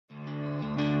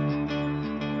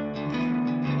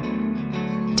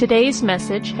Today's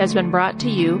message has been brought to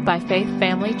you by Faith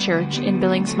Family Church in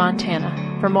Billings,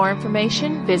 Montana. For more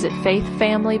information, visit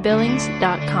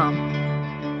faithfamilybillings.com.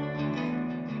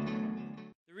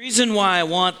 The reason why I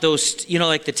want those,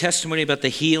 like the testimony about the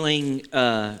healing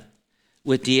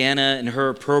with Deanna and her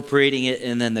appropriating it,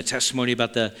 and then the testimony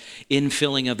about the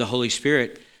infilling of the Holy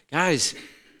Spirit. Guys,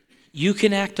 you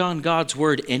can act on God's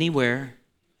word anywhere,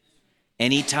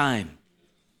 anytime.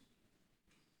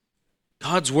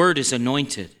 God's word is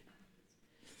anointed.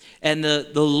 And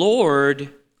the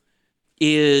Lord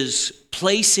is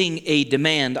placing a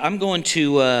demand. I'm going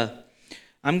to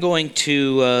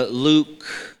Luke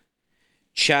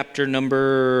chapter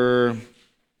number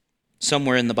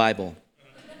somewhere in the Bible.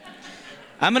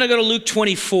 I'm going to go to Luke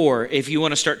 24 if you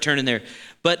want to start turning there.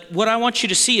 But what I want you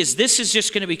to see is this is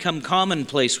just going to become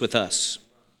commonplace with us.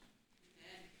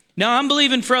 Now, I'm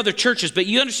believing for other churches, but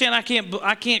you understand I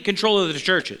can't control other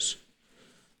churches.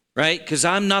 Right? Because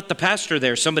I'm not the pastor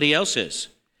there. Somebody else is.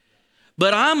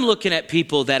 But I'm looking at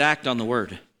people that act on the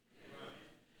word.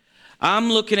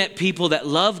 I'm looking at people that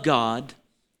love God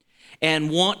and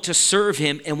want to serve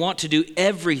him and want to do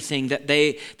everything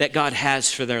that God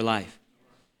has for their life.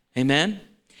 Amen?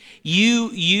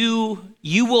 You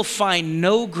will find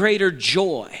no greater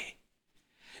joy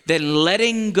than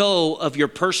letting go of your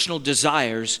personal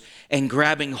desires and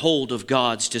grabbing hold of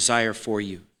God's desire for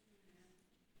you.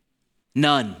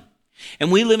 None.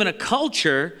 And we live in a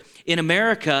culture in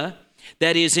America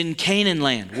that is in Canaan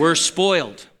land. We're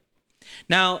spoiled.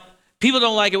 Now, people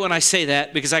don't like it when I say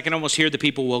that because I can almost hear the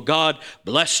people, well, God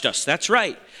blessed us. That's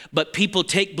right. But people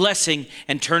take blessing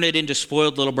and turn it into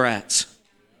spoiled little brats.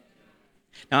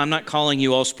 Now, I'm not calling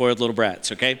you all spoiled little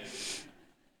brats, okay?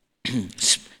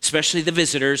 Especially the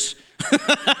visitors.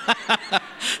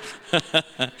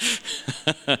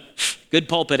 Good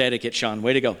pulpit etiquette, Sean.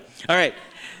 Way to go. All right.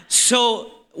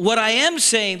 So what I am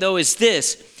saying, though, is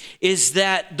this, is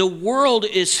that the world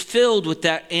is filled with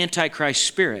that Antichrist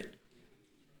spirit.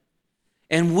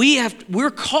 And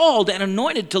we're called and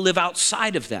anointed to live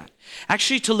outside of that.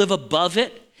 Actually, to live above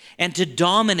it and to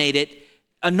dominate it,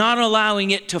 and not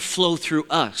allowing it to flow through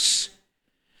us.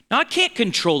 Now, I can't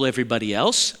control everybody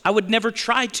else. I would never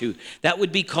try to. That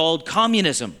would be called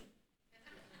communism.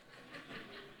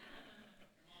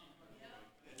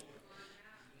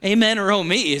 Amen or oh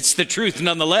me, it's the truth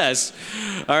nonetheless,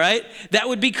 all right? That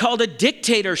would be called a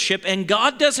dictatorship, and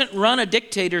God doesn't run a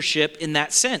dictatorship in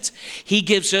that sense. He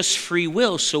gives us free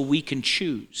will so we can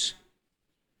choose.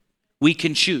 We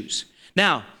can choose.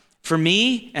 Now, for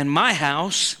me and my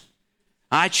house,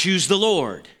 I choose the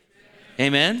Lord.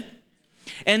 Amen?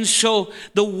 And so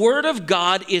the Word of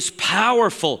God is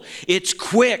powerful. It's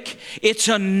quick. It's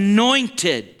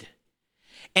anointed.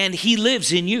 And He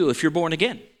lives in you if you're born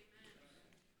again.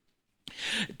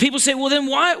 People say, well, then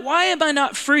why am I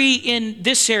not free in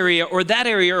this area or that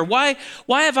area? Or why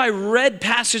have I read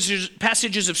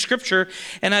passages of Scripture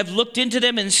and I've looked into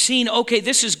them and seen, okay,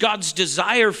 this is God's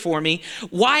desire for me.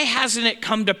 Why hasn't it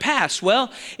come to pass?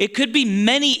 Well, it could be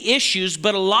many issues,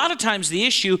 but a lot of times the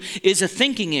issue is a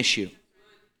thinking issue.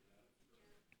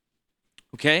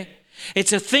 Okay?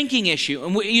 It's a thinking issue.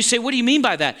 And you say, what do you mean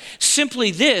by that?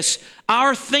 Simply this,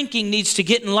 our thinking needs to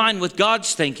get in line with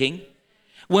God's thinking.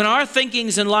 When our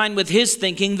thinking's in line with His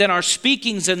thinking, then our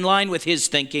speaking's in line with His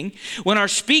thinking. When our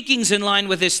speaking's in line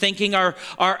with His thinking, our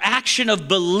action of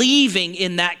believing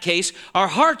in that case, our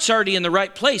heart's already in the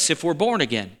right place if we're born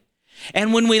again.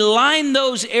 And when we line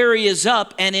those areas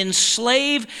up and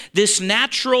enslave this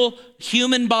natural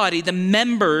human body, the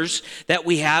members that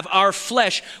we have, our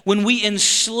flesh, when we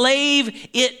enslave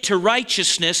it to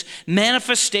righteousness,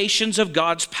 manifestations of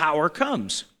God's power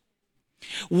comes.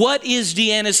 What is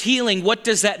Deanna's healing? What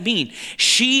does that mean?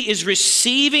 She is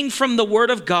receiving from the Word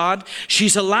of God.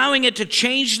 She's allowing it to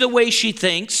change the way she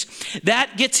thinks.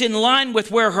 That gets in line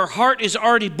with where her heart is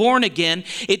already born again.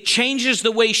 It changes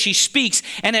the way she speaks.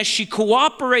 And as she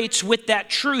cooperates with that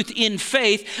truth in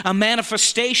faith, a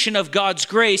manifestation of God's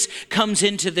grace comes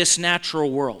into this natural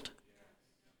world.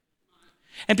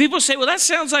 And people say, well, that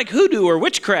sounds like hoodoo or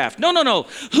witchcraft. No.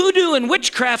 Hoodoo and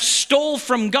witchcraft stole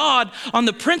from God on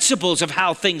the principles of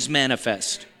how things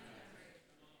manifest.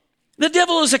 The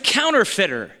devil is a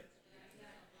counterfeiter.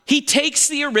 He takes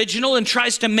the original and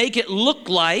tries to make it look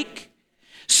like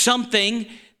something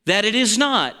that it is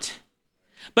not.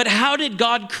 But how did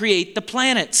God create the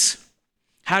planets?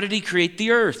 How did He create the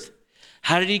earth?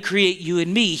 How did He create you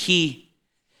and me? He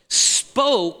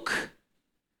spoke.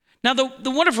 Now, the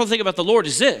wonderful thing about the Lord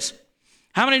is this.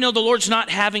 How many know the Lord's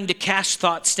not having to cast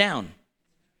thoughts down?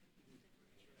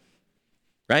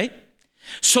 Right?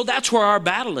 So that's where our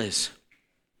battle is.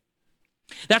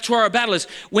 That's where our battle is.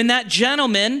 When that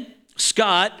gentleman,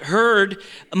 Scott, heard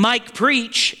Mike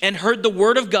preach and heard the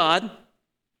word of God,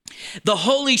 the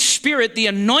Holy Spirit, the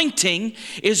anointing,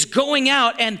 is going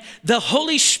out, and the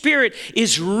Holy Spirit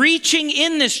is reaching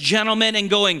in this gentleman and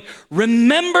going,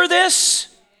 remember this?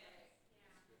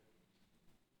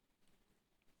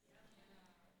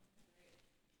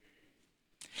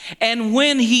 And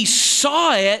when he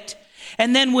saw it,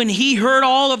 and then when he heard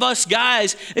all of us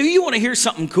guys, if you want to hear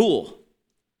something cool,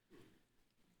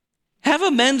 have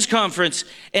a men's conference,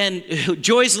 and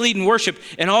Joy's leading worship,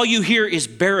 and all you hear is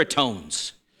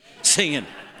baritones singing.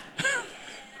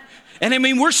 And I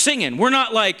mean, we're singing. We're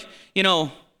not like,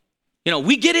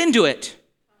 we get into it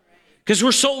because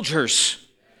we're soldiers.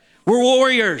 We're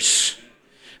warriors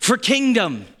for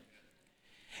kingdom.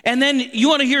 And then you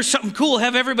want to hear something cool,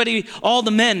 have everybody, all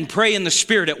the men, pray in the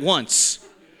Spirit at once.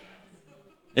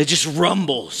 It just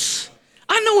rumbles.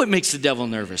 I know it makes the devil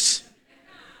nervous.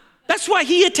 That's why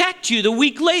he attacked you the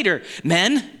week later.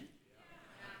 Men,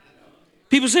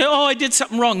 people say, oh, I did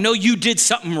something wrong. No, you did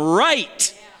something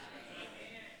right.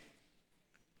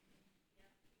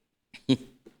 Well,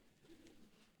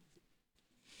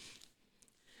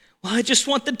 I just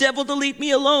want the devil to leave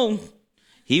me alone.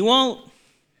 He won't.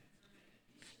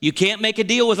 You can't make a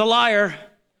deal with a liar.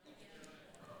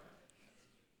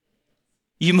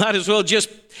 You might as well just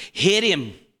hit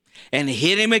him and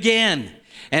hit him again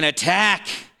and attack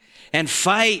and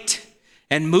fight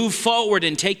and move forward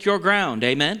and take your ground.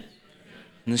 Amen?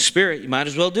 In the Spirit, you might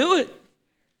as well do it.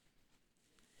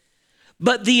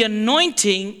 But the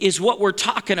anointing is what we're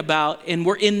talking about, and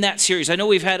we're in that series. I know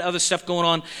we've had other stuff going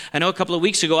on. I know a couple of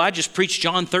weeks ago, I just preached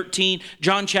John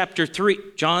chapter 3,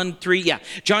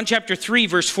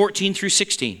 verse 14 through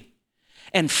 16.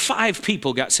 And 5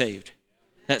 people got saved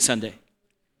that Sunday.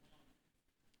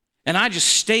 And I just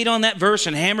stayed on that verse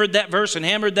and hammered that verse and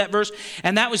hammered that verse.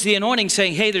 And that was the anointing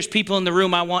saying, hey, there's people in the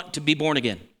room I want to be born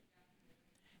again.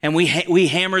 And we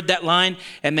hammered that line,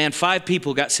 and man, 5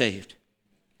 people got saved.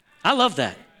 I love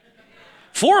that.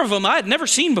 4 of them I had never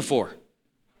seen before.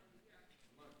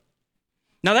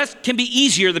 Now that can be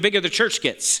easier the bigger the church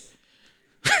gets.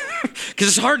 Because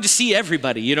it's hard to see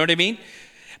everybody, you know what I mean?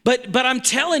 But I'm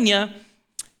telling you,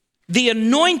 the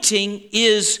anointing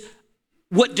is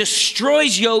what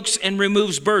destroys yokes and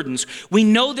removes burdens. We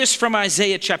know this from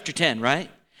Isaiah chapter 10,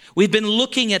 right? We've been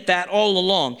looking at that all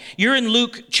along. You're in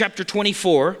Luke chapter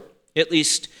 24, at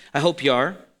least I hope you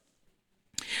are.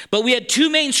 But we had 2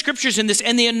 main scriptures in this,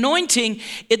 and the anointing,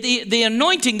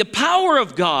 the power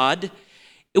of God,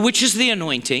 which is the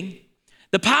anointing,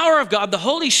 the power of God, the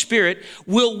Holy Spirit,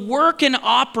 will work and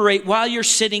operate while you're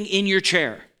sitting in your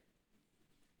chair.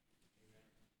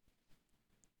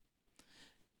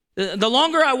 The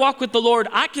longer I walk with the Lord,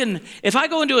 if I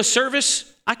go into a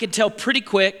service, I can tell pretty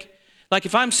quick, like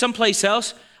if I'm someplace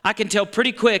else, I can tell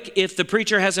pretty quick if the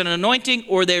preacher has an anointing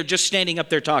or they're just standing up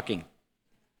there talking.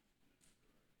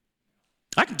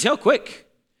 I can tell quick.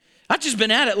 I've just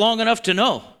been at it long enough to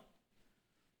know.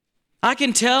 I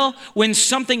can tell when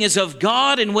something is of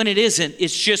God and when it isn't.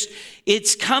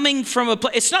 It's coming from a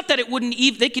place. It's not that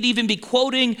they could even be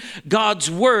quoting God's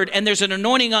word and there's an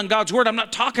anointing on God's word. I'm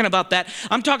not talking about that.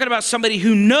 I'm talking about somebody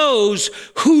who knows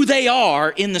who they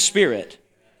are in the Spirit.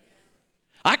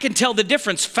 I can tell the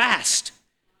difference fast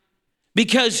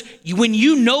because when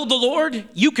you know the Lord,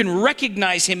 you can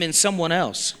recognize him in someone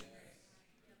else.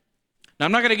 Now,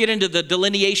 I'm not going to get into the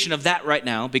delineation of that right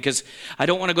now because I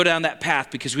don't want to go down that path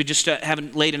because we just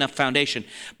haven't laid enough foundation.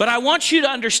 But I want you to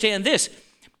understand this,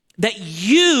 that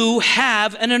you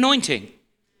have an anointing.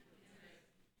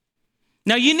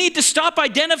 Now, you need to stop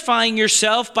identifying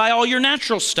yourself by all your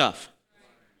natural stuff.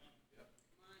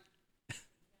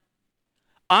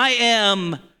 I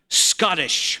am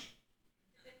Scottish.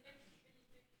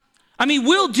 I mean,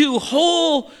 we'll do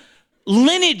whole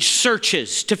lineage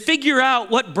searches to figure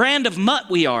out what brand of mutt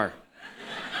we are.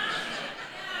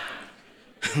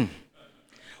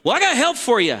 Well, I got help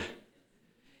for you.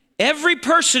 Every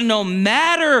person, no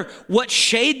matter what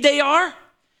shade they are,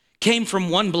 came from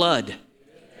one blood.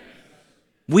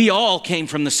 We all came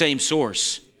from the same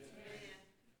source.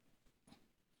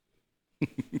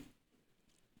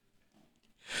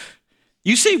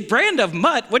 You say brand of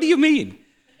mutt, what do you mean?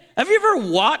 Have you ever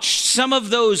watched some of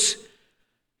those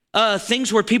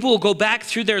things where people will go back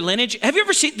through their lineage? Have you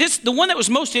ever seen this? The one that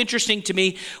was most interesting to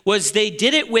me was they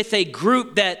did it with a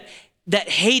group that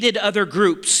hated other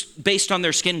groups based on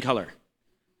their skin color.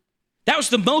 That was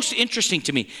the most interesting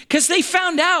to me because they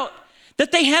found out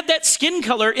that they had that skin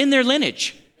color in their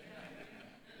lineage.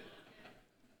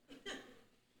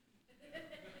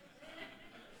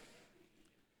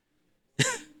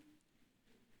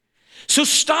 So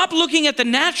stop looking at the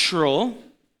natural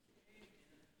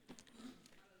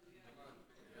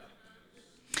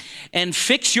and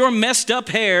fix your messed up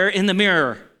hair in the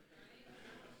mirror.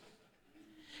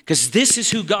 Because this is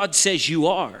who God says you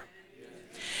are.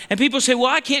 And people say, well,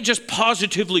 I can't just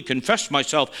positively confess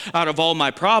myself out of all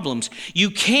my problems. You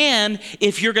can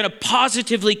if you're going to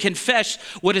positively confess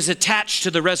what is attached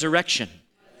to the resurrection.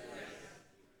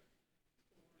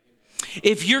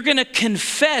 If you're going to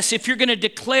confess, if you're going to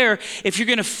declare, if you're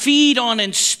going to feed on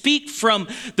and speak from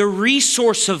the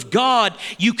resource of God,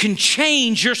 you can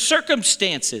change your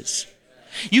circumstances.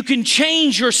 You can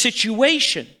change your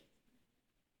situation.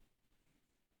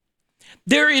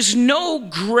 There is no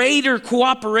greater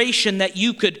cooperation that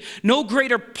you could, no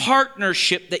greater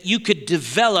partnership that you could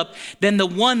develop than the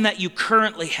one that you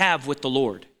currently have with the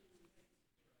Lord.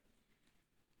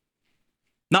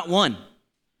 Not one.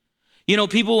 You know,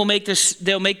 people will make this,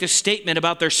 they'll make this statement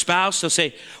about their spouse. They'll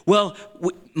say, well,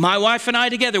 my wife and I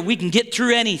together, we can get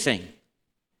through anything.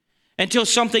 Until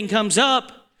something comes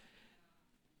up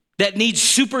that needs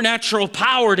supernatural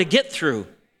power to get through.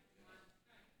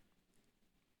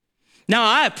 Now,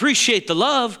 I appreciate the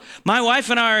love. My wife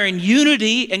and I are in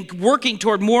unity and working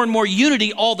toward more and more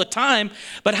unity all the time.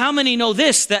 But how many know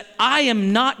this, that I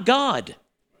am not God?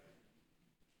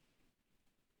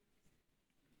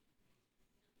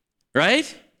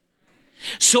 Right?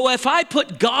 So if I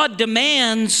put God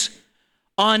demands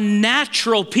on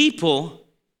natural people,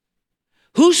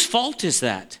 whose fault is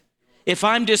that? If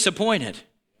I'm disappointed,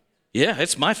 yeah,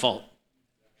 it's my fault.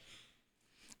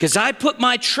 Because I put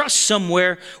my trust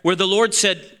somewhere where the Lord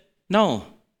said, no,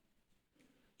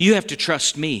 you have to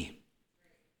trust me.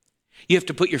 You have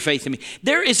to put your faith in me.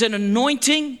 There is an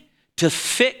anointing to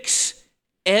fix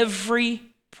every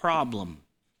problem.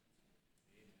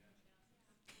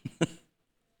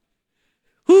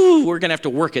 Ooh, we're going to have to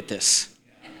work at this.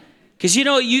 Because, you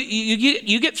know,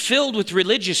 you get filled with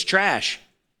religious trash.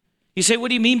 You say, what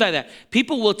do you mean by that?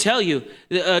 People will tell you,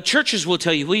 churches will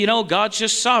tell you, well, you know, God's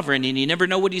just sovereign and you never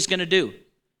know what he's going to do.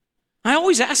 I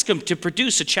always ask them to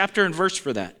produce a chapter and verse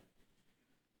for that.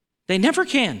 They never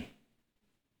can.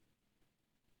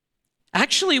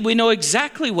 Actually, we know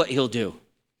exactly what he'll do.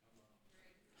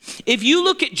 If you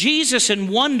look at Jesus and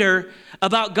wonder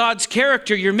about God's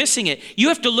character, you're missing it. You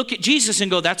have to look at Jesus and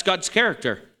go, that's God's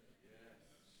character.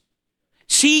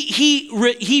 See,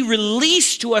 he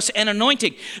released to us an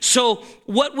anointing. So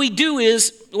what we do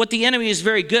is, what the enemy is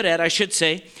very good at, I should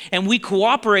say, and we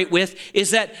cooperate with, is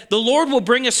that the Lord will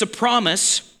bring us a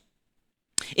promise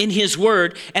in his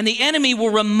word, and the enemy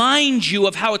will remind you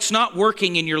of how it's not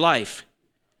working in your life.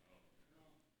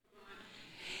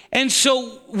 And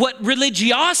so what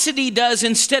religiosity does,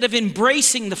 instead of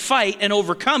embracing the fight and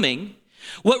overcoming,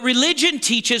 what religion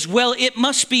teaches, well, it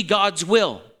must be God's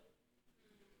will.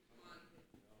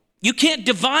 You can't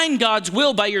divine God's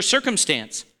will by your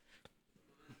circumstance.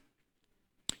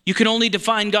 You can only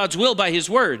define God's will by his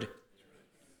word.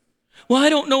 Well, I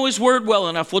don't know his word well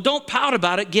enough. Well, don't pout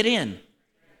about it. Get in.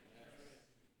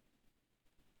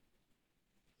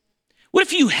 What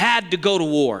if you had to go to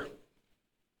war?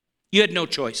 You had no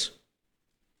choice.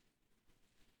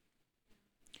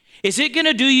 Is it going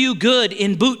to do you good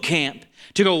in boot camp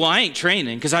to go, well, I ain't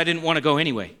training because I didn't want to go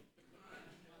anyway?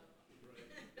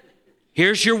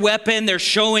 Here's your weapon. They're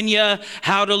showing you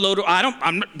how to load.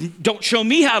 Don't show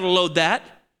me how to load that.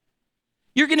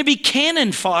 You're going to be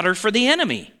cannon fodder for the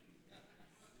enemy.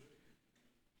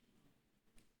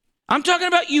 I'm talking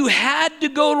about you had to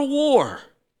go to war.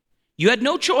 You had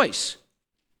no choice.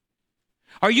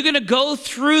 Are you going to go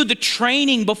through the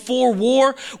training before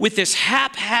war with this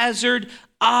haphazard,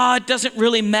 it doesn't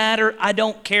really matter, I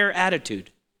don't care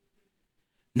attitude?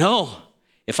 No.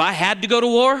 If I had to go to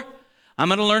war, I'm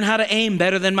going to learn how to aim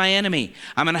better than my enemy.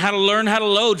 I'm going to learn how to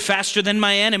load faster than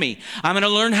my enemy. I'm going to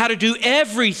learn how to do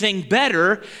everything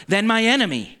better than my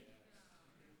enemy.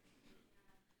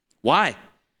 Why?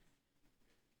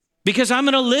 Because I'm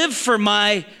going to live for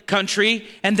my country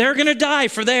and they're going to die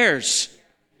for theirs.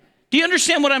 Do you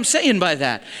understand what I'm saying by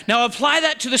that? Now apply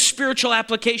that to the spiritual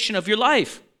application of your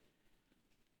life.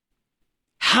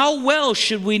 How well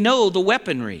should we know the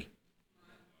weaponry?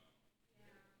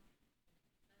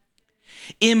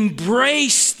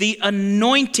 Embrace the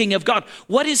anointing of God.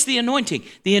 What is the anointing?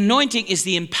 The anointing is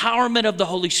the empowerment of the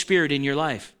Holy Spirit in your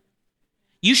life.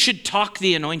 You should talk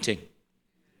the anointing.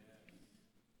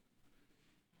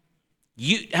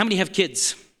 How many have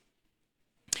kids?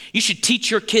 You should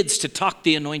teach your kids to talk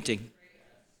the anointing.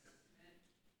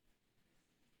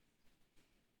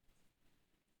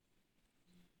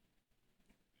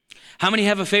 How many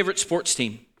have a favorite sports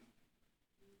team?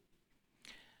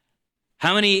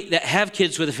 How many that have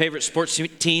kids with a favorite sports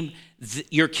team?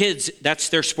 Your kids, that's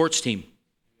their sports team.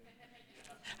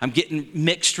 I'm getting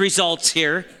mixed results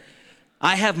here.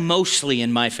 I have mostly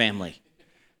in my family.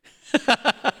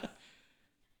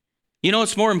 You know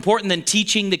what's more important than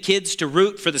teaching the kids to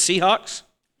root for the Seahawks?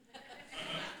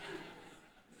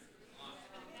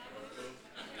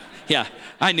 Yeah,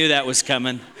 I knew that was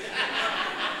coming.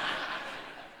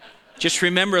 Just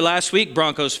remember last week,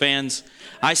 Broncos fans,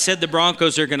 I said the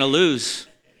Broncos are going to lose.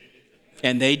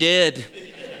 And they did.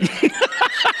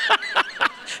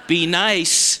 Be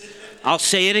nice. I'll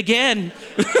say it again.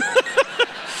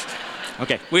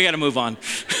 Okay, we got to move on.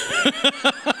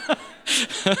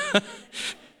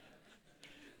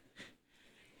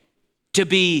 To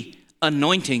be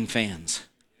anointing fans.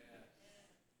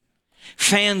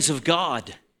 Fans of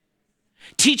God.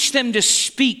 Teach them to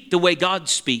speak the way God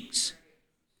speaks.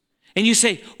 And you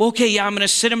say, okay, yeah, I'm going to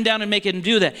sit them down and make them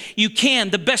do that. You can.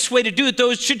 The best way to do it,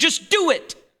 though, is to just do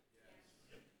it.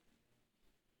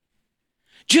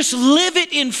 Just live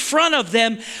it in front of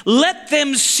them. Let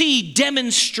them see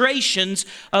demonstrations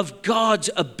of God's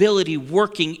ability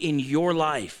working in your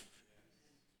life.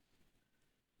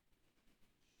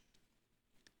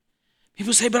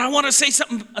 People say, but I want to say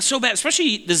something so bad,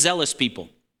 especially the zealous people.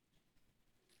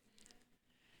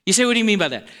 You say, what do you mean by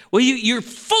that? Well, you're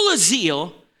full of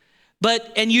zeal,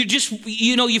 and you just,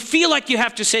 you feel like you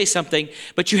have to say something,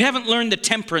 but you haven't learned the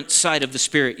temperance side of the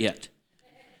Spirit yet.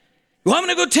 Well, I'm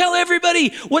going to go tell everybody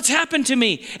what's happened to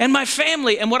me and my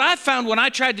family. And what I found when I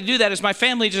tried to do that is my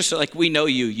family just like, we know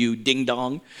you, you ding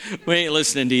dong. We ain't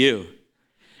listening to you.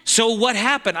 So what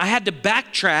happened? I had to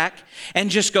backtrack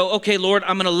and just go, okay, Lord,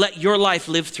 I'm going to let your life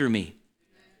live through me.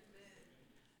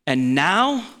 And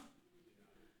now,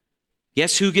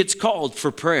 guess who gets called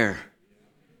for prayer?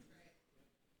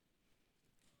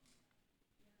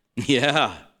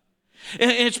 Yeah.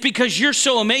 And it's because you're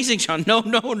so amazing, John.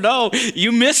 No.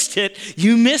 You missed it.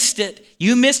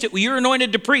 Well, you're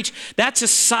anointed to preach. That's a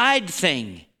side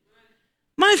thing.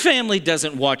 My family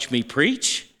doesn't watch me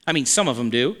preach. I mean, some of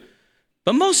them do,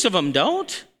 but most of them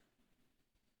don't.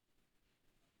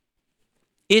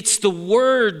 It's the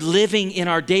word living in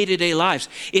our day-to-day lives.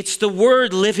 It's the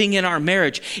word living in our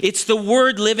marriage. It's the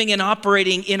word living and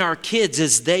operating in our kids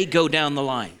as they go down the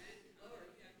line.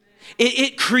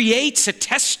 It creates a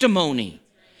testimony.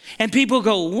 And people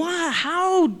go, wow,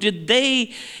 how did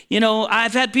they,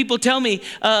 I've had people tell me,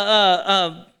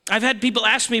 I've had people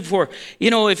ask me before, do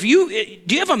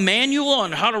you have a manual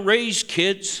on how to raise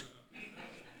kids?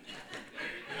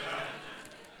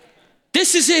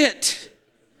 This is it.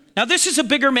 Now, this is a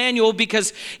bigger manual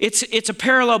because it's a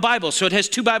parallel Bible, so it has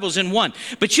two Bibles in one.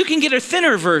 But you can get a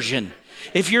thinner version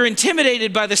if you're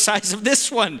intimidated by the size of this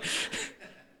one.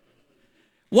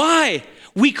 Why?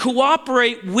 We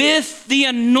cooperate with the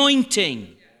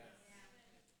anointing.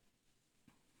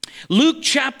 Luke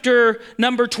chapter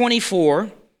number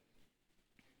 24.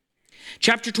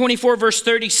 Chapter 24, verse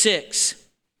 36.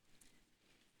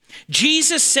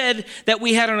 Jesus said that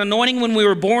we had an anointing when we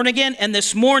were born again, and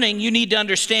this morning you need to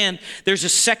understand there's a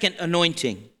second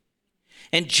anointing.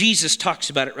 And Jesus talks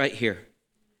about it right here.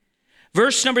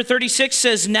 Verse number 36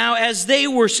 says, now as they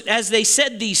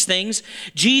said these things,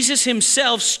 Jesus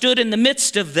himself stood in the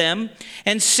midst of them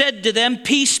and said to them,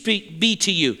 peace be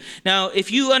to you. Now, if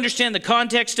you understand the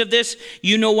context of this,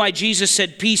 you know why Jesus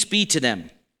said, peace be to them.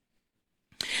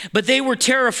 But they were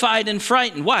terrified and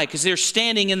frightened. Why? Because they're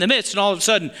standing in the midst, and all of a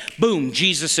sudden, boom,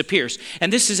 Jesus appears.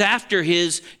 And this is after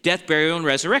his death, burial, and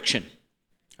resurrection.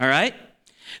 All right?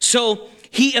 So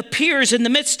he appears in the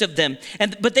midst of them,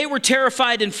 but they were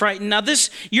terrified and frightened. Now this,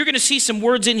 you're going to see some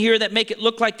words in here that make it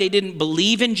look like they didn't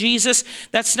believe in Jesus.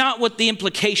 That's not what the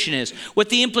implication is. What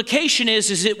the implication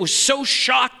is it was so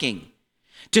shocking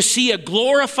to see a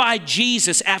glorified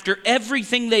Jesus after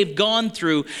everything they've gone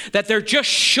through that they're just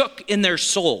shook in their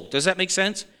soul. Does that make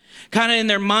sense? Kind of in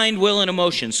their mind, will, and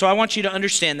emotion. So I want you to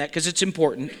understand that because it's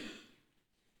important.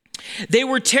 They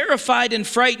were terrified and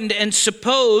frightened and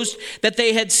supposed that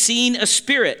they had seen a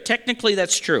spirit. Technically,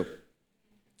 that's true.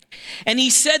 And he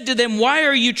said to them, why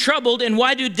are you troubled, and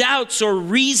why do doubts or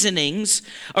reasonings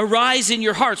arise in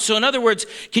your hearts? So in other words,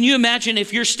 can you imagine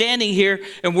if you're standing here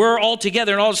and we're all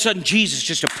together and all of a sudden Jesus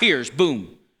just appears,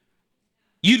 boom.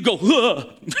 You'd go, huh.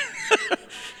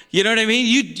 You know what I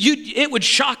mean? It would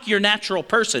shock your natural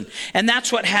person. And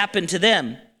that's what happened to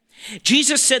them.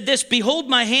 Jesus said this, behold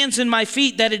my hands and my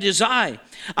feet, that it is I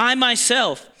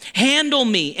myself. Handle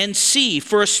me and see,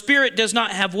 for a spirit does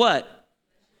not have what?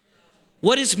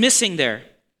 What is missing there?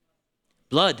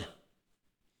 Blood.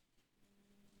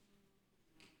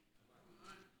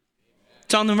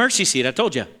 It's on the mercy seat, I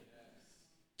told you.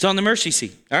 It's on the mercy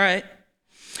seat, all right.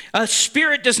 A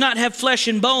spirit does not have flesh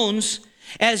and bones,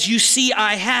 as you see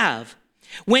I have.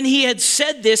 When he had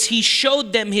said this, he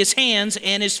showed them his hands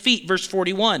and his feet. Verse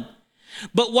 41.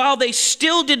 But while they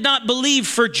still did not believe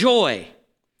for joy.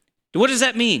 What does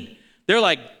that mean?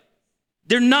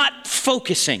 They're not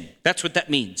focusing. That's what that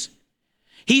means.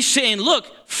 He's saying,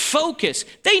 look, focus.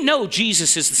 They know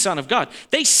Jesus is the Son of God.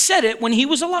 They said it when he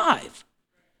was alive.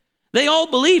 They all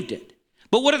believed it.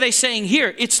 But what are they saying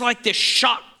here? It's like this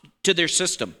shock to their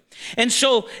system. And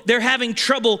so they're having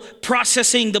trouble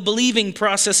processing the believing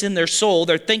process in their soul,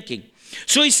 their thinking.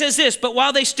 So he says this, but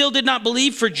while they still did not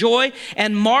believe for joy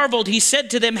and marveled, he said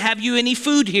to them, have you any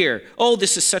food here? Oh,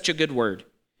 this is such a good word.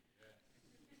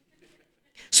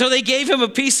 So they gave him a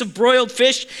piece of broiled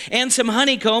fish and some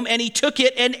honeycomb, and he took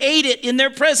it and ate it in their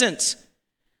presence.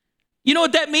 You know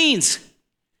what that means?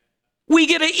 We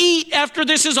get to eat after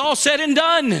this is all said and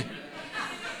done.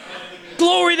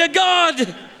 Glory to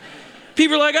God.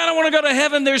 People are like, I don't want to go to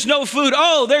heaven. There's no food.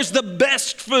 Oh, there's the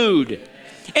best food.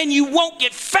 And you won't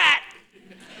get fat.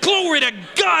 Glory to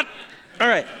God. All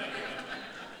right.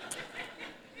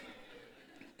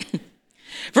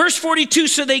 Verse 42,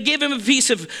 so they give him a piece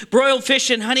of broiled fish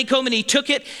and honeycomb, and he took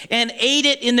it and ate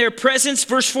it in their presence.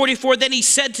 Verse 44, then he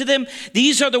said to them,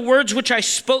 these are the words which I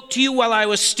spoke to you while I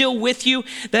was still with you,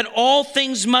 that all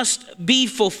things must be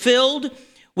fulfilled,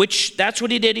 which that's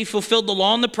what he did. He fulfilled the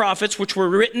law and the prophets, which were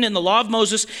written in the law of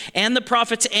Moses and the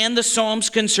prophets and the Psalms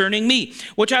concerning me.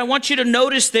 Which I want you to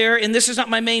notice there, and this is not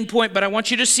my main point, but I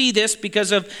want you to see this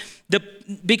because of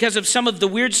some of the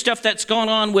weird stuff that's gone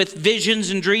on with visions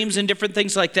and dreams and different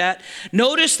things like that.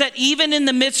 Notice that even in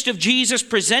the midst of Jesus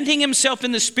presenting himself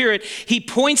in the Spirit, he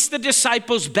points the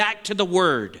disciples back to the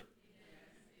Word.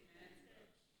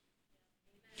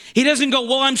 He doesn't go,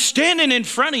 well, I'm standing in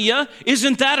front of you.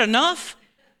 Isn't that enough?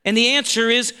 And the answer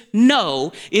is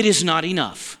no, it is not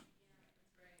enough.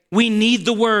 We need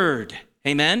the Word.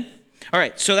 Amen? All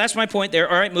right, so that's my point there.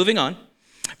 All right, moving on.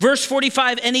 Verse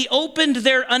 45, and he opened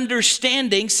their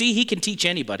understanding. See, he can teach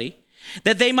anybody,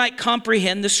 that they might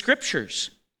comprehend the Scriptures.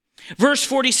 Verse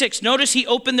 46, notice he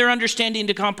opened their understanding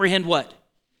to comprehend what?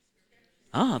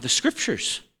 The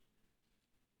Scriptures.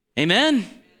 Amen?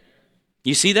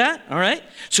 You see that? All right.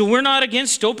 So we're not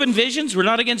against open visions. We're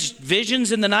not against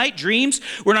visions in the night, dreams.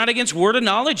 We're not against word of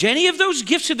knowledge, any of those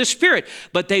gifts of the Spirit.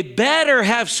 But they better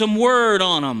have some word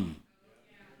on them.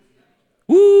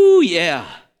 Woo, yeah.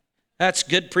 That's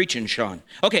good preaching, Sean.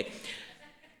 Okay.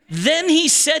 Then he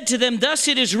said to them, thus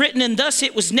it is written, and thus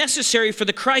it was necessary for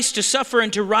the Christ to suffer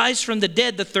and to rise from the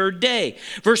dead the third day.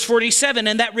 Verse 47,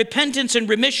 and that repentance and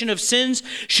remission of sins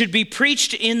should be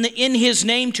preached in his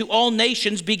name to all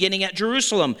nations, beginning at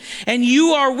Jerusalem. And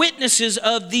you are witnesses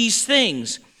of these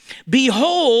things.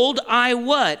 Behold, I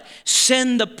what?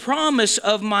 Send the promise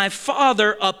of my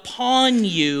Father upon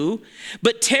you,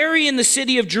 but tarry in the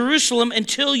city of Jerusalem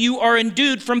until you are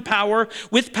endued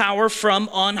with power from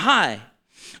on high.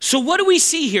 So what do we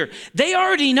see here? They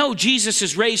already know Jesus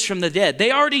is raised from the dead.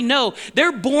 They already know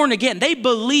they're born again. They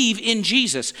believe in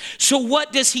Jesus. So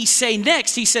what does he say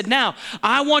next? He said, now,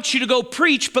 I want you to go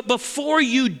preach, but before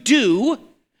you do,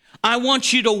 I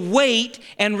want you to wait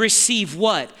and receive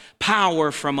what?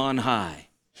 Power from on high.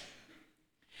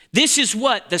 This is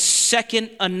what? The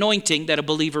second anointing that a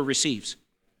believer receives.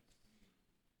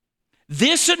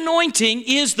 This anointing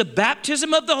is the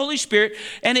baptism of the Holy Spirit,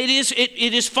 and it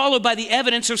is followed by the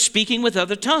evidence of speaking with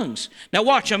other tongues. Now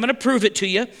watch, I'm going to prove it to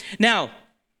you. Now,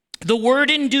 the word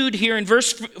endued here in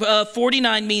verse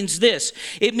 49 means this.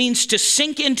 It means to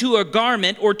sink into a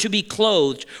garment or to be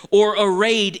clothed or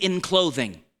arrayed in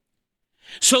clothing.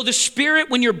 So the Spirit,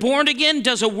 when you're born again,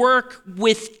 does a work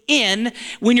within.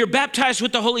 When you're baptized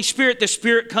with the Holy Spirit, the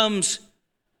Spirit comes.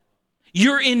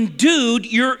 You're endued,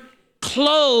 you're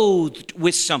clothed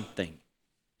with something.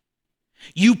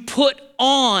 You put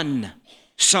on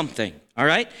something. All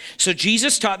right. So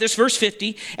Jesus taught this, verse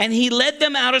 50, and he led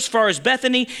them out as far as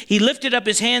Bethany. He lifted up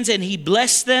his hands and he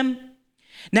blessed them.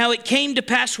 Now it came to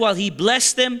pass while he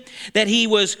blessed them that he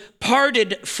was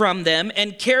parted from them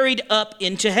and carried up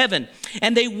into heaven.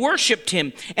 And they worshiped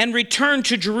him and returned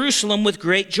to Jerusalem with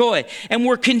great joy and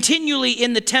were continually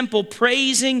in the temple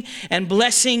praising and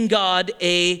blessing God.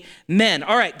 Amen.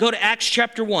 All right, go to Acts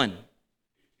chapter 1.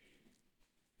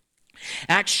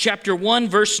 Acts chapter 1,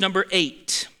 verse number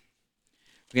 8.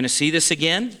 We're going to see this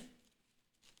again.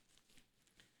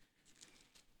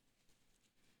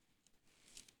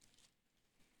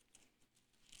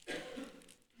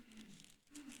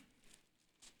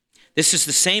 This is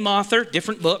the same author,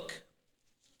 different book.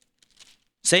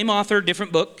 Same author,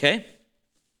 different book, okay?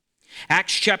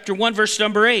 Acts chapter 1, verse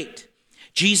number 8.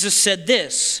 Jesus said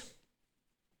this.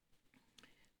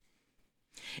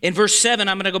 In verse 7,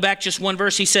 I'm going to go back just one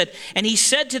verse. He said, and he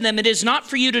said to them, it is not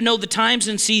for you to know the times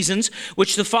and seasons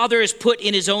which the Father has put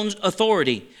in his own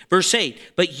authority. Verse 8,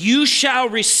 but you shall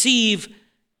receive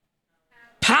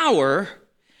power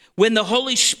when the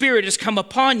Holy Spirit has come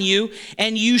upon you,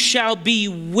 and you shall be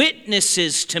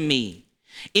witnesses to me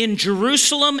in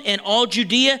Jerusalem and all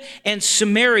Judea and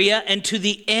Samaria and to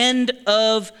the end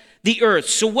of the earth.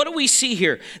 So what do we see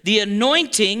here? The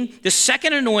anointing, the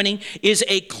second anointing, is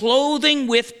a clothing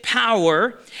with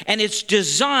power, and it's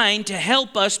designed to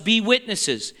help us be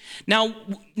witnesses. Now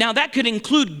that could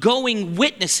include going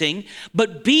witnessing,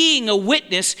 but being a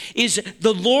witness is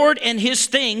the Lord and his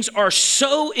things are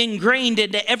so ingrained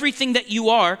into everything that you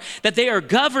are that they are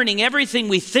governing everything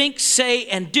we think, say,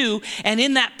 and do. And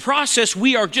in that process,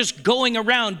 we are just going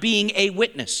around being a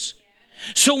witness.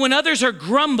 So when others are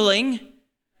grumbling,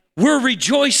 we're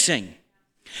rejoicing.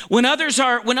 When others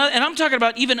are, and I'm talking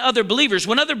about even other believers,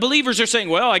 when other believers are saying,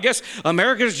 well, I guess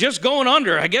America's just going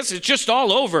under. I guess it's just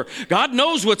all over. God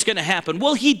knows what's going to happen.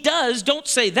 Well, he does. Don't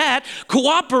say that.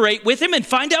 Cooperate with him and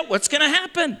find out what's going to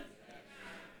happen.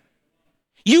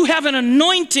 You have an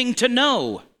anointing to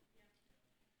know.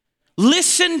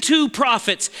 Listen to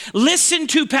prophets, listen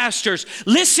to pastors,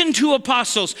 listen to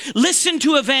apostles, listen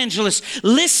to evangelists,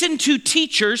 listen to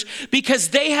teachers, because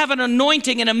they have an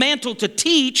anointing and a mantle to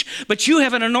teach, but you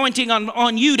have an anointing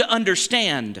on you to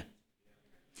understand.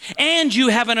 And you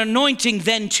have an anointing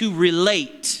then to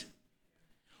relate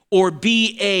or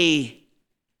be a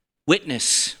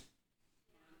witness.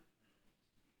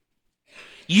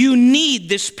 You need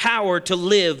this power to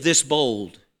live this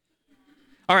bold.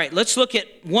 All right, let's look at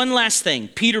one last thing.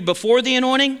 Peter before the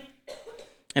anointing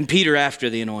and Peter after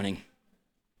the anointing.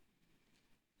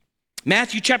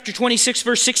 Matthew chapter 26,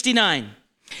 verse 69.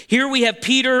 Here we have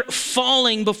Peter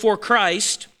falling before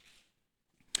Christ,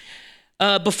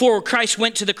 before Christ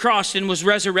went to the cross and was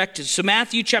resurrected. So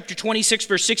Matthew chapter 26,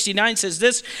 verse 69 says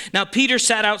this, now Peter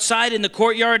sat outside in the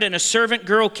courtyard, and a servant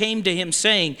girl came to him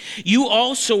saying, you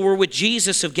also were with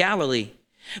Jesus of Galilee.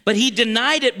 But he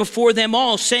denied it before them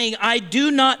all, saying, I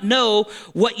do not know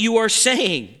what you are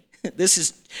saying. This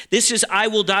is I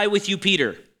will die with you,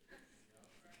 Peter.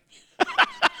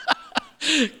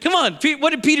 Come on,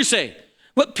 what did Peter say?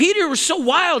 Well, Peter was so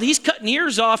wild, he's cutting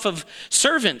ears off of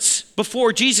servants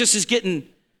before Jesus is getting,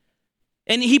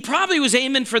 and he probably was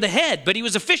aiming for the head, but he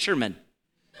was a fisherman.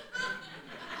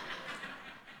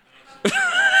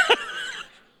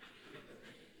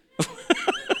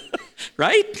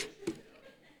 Right?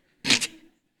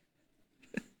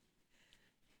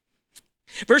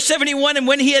 Verse 71, and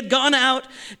when he had gone out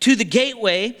to the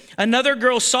gateway, another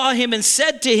girl saw him and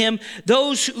said to him,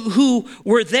 those who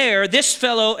were there, this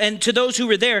fellow, and to those who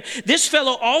were there, this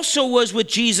fellow also was with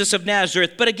Jesus of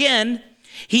Nazareth. But again,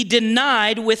 he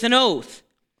denied with an oath,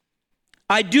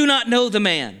 I do not know the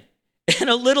man. And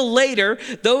a little later,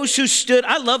 those who stood,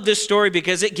 I love this story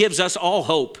because it gives us all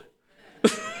hope.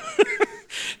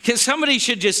 Because somebody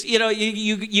should just,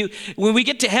 you when we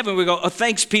get to heaven, we go, oh,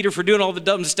 thanks, Peter, for doing all the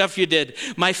dumb stuff you did.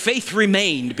 My faith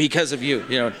remained because of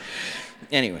you.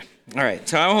 Anyway, all right.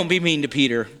 So I won't be mean to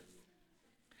Peter.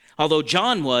 Although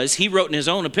John he wrote in his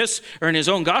own epistle or in his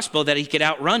own gospel that he could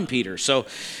outrun Peter. So,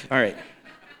 all right.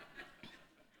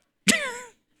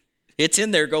 It's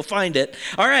in there. Go find it.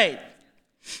 All right.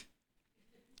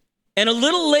 And a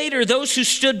little later, those who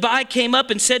stood by came up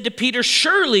and said to Peter,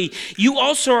 surely you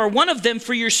also are one of them,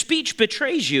 for your speech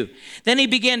betrays you. Then he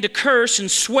began to curse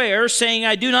and swear, saying,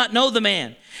 I do not know the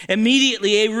man.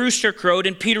 Immediately a rooster crowed,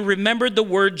 and Peter remembered the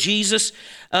word Jesus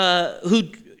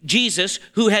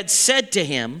who had said to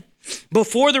him,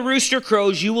 before the rooster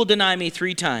crows, you will deny me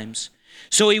 3 times.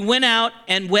 So he went out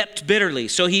and wept bitterly.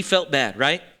 So he felt bad,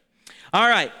 right? All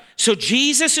right. So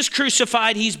Jesus is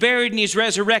crucified, he's buried, and he's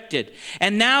resurrected.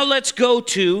 And now let's go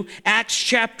to Acts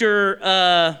chapter,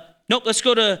 let's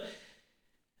go to,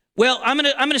 I'm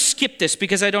going to skip this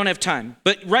because I don't have time.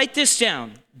 But write this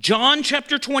down. John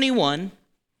chapter 21,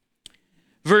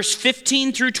 verse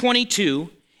 15 through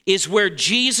 22 is where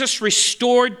Jesus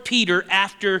restored Peter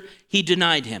after he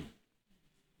denied him.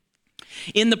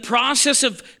 In the process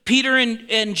of Peter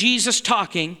and Jesus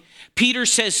talking, Peter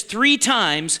says 3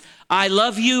 times, I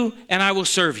love you and I will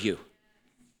serve you.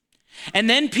 And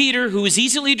then Peter, who was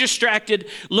easily distracted,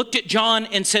 looked at John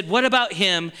and said, what about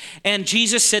him? And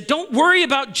Jesus said, don't worry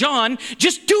about John.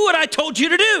 Just do what I told you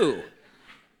to do.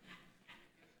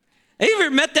 Have you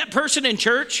ever met that person in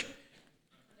church?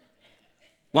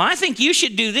 Well, I think you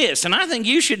should do this, and I think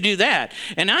you should do that.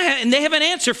 And they have an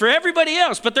answer for everybody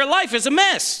else, but their life is a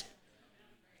mess.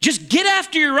 Just get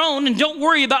after your own and don't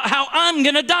worry about how I'm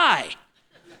going to die.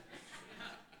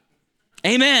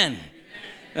 Amen.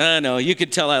 No, you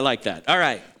could tell I like that. All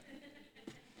right.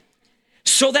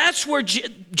 So that's where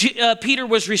Peter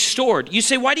was restored. You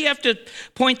say, why do you have to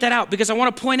point that out? Because I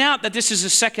want to point out that this is a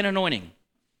second anointing.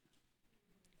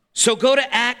 So go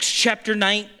to Acts chapter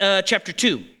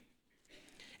 2.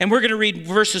 And we're going to read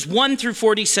verses 1 through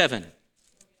 47.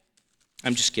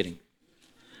 I'm just kidding.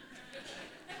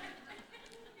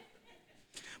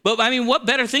 But I mean, what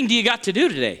better thing do you got to do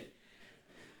today?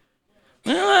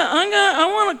 Well, I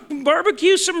want to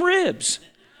barbecue some ribs.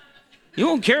 You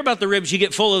won't care about the ribs. You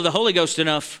get full of the Holy Ghost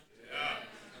enough.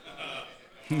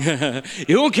 You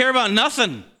won't care about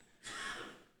nothing.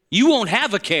 You won't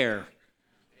have a care.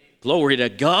 Glory to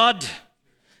God.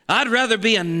 I'd rather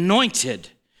be anointed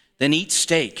than eat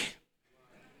steak.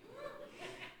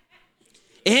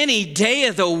 Any day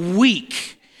of the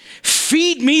week,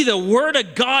 feed me the Word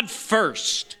of God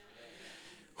first.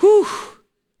 Whew.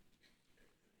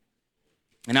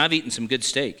 And I've eaten some good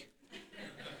steak.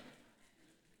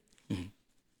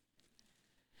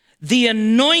 The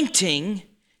anointing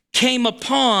came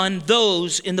upon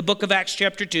those in the book of Acts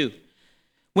chapter 2.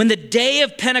 When the day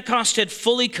of Pentecost had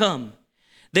fully come,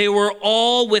 they were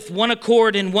all with one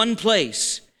accord in one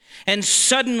place. And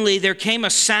suddenly there came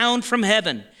a sound from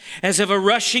heaven as of a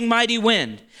rushing mighty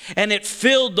wind, and it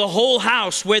filled the whole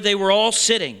house where they were all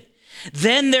sitting.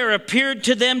 Then there appeared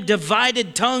to them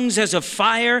divided tongues as of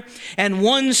fire, and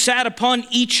one sat upon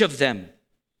each of them.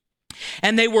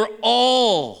 And they were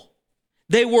all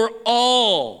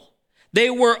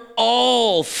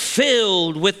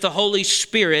filled with the Holy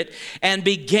Spirit and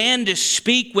began to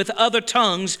speak with other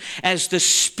tongues as the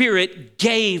Spirit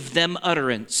gave them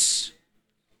utterance.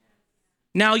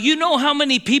 Now, you know how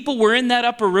many people were in that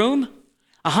upper room?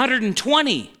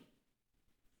 120.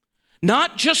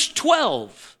 Not just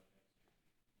 12.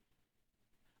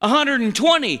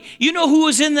 120. You know who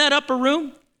was in that upper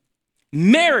room?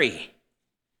 Mary,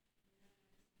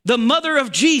 the mother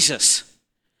of Jesus,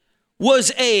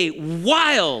 was a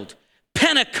wild,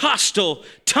 Pentecostal,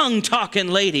 tongue-talking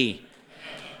lady.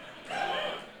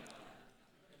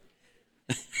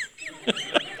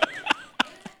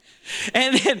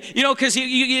 And then, because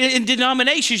in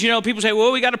denominations, people say,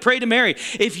 well, we got to pray to Mary.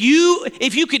 If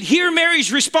you could hear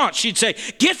Mary's response, she'd say,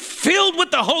 get filled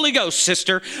with the Holy Ghost,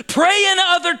 sister. Pray in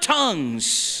other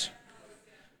tongues.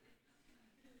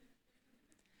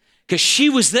 Because she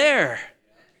was there.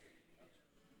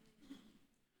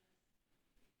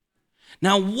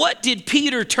 Now, what did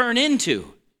Peter turn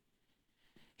into?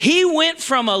 He went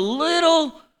from a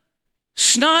little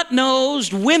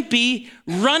snot-nosed, wimpy,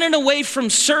 running away from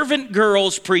servant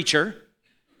girls preacher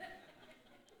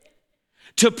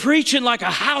to preaching like a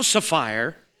house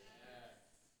afire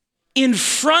in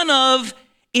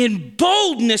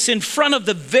boldness in front of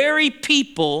the very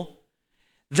people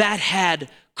that had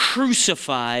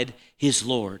crucified his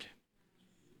Lord.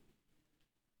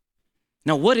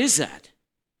 Now, what is that?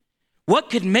 What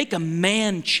could make a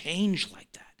man change like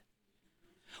that?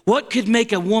 What could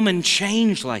make a woman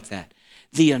change like that?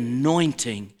 The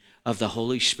anointing of the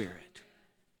Holy Spirit.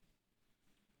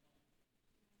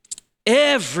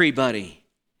 Everybody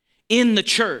in the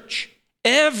church,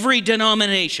 every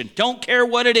denomination, don't care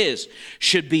what it is,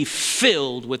 should be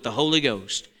filled with the Holy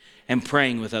Ghost and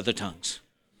praying with other tongues.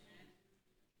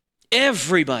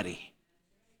 Everybody.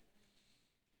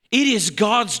 It is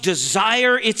God's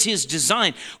desire. It's His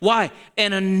design. Why?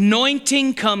 An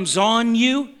anointing comes on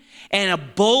you and a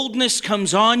boldness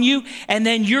comes on you, and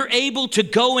then you're able to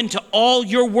go into all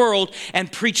your world and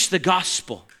preach the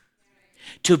gospel.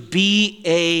 To be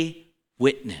a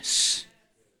witness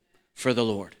for the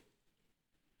Lord.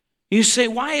 You say,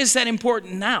 why is that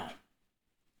important now?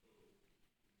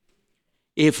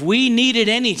 If we need it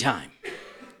anytime,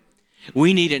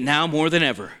 we need it now more than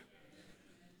ever.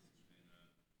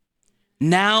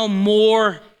 Now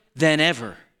more than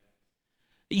ever.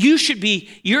 You should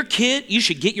get your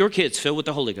kids filled with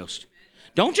the Holy Ghost.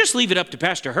 Don't just leave it up to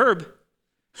Pastor Herb.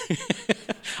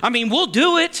 I mean, we'll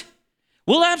do it.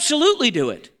 We'll absolutely do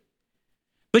it.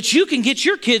 But you can get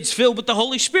your kids filled with the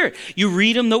Holy Spirit. You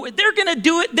read them, they're going to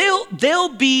do it.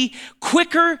 They'll be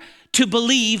quicker to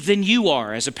believe than you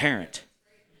are as a parent.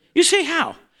 You say,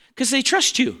 how? Because they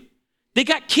trust you. They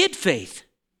got kid faith.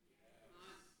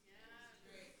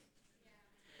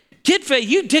 Kid faith,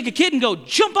 you take a kid and go,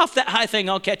 jump off that high thing,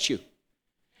 I'll catch you.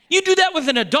 You do that with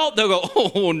an adult, they'll go,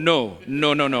 oh, no.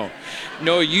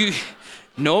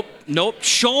 Nope.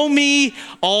 Show me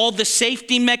all the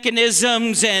safety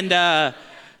mechanisms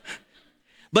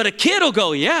but a kid will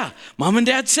go, yeah, mom and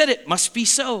dad said it, must be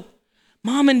so.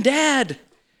 Mom and dad,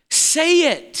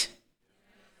 say it.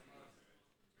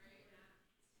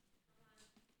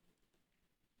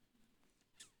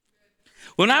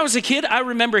 When I was a kid, I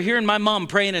remember hearing my mom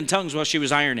praying in tongues while she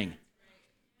was ironing.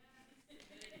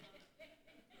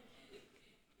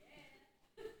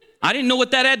 I didn't know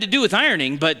what that had to do with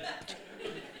ironing, but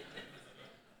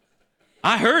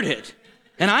I heard it.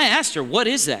 And I asked her, what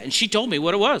is that? And she told me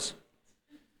what it was.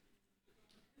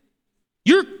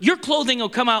 Your clothing will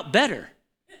come out better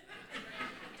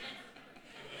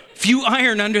if you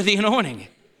iron under the anointing.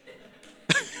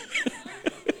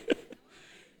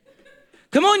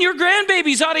 Come on, your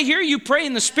grandbabies ought to hear you pray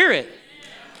in the Spirit.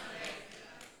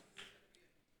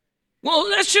 Well,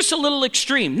 that's just a little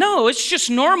extreme. No, it's just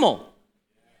normal.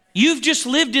 You've just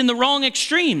lived in the wrong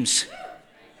extremes.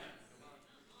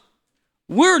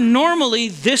 We're normally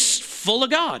this full of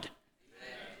God.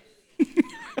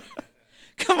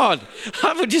 Come on.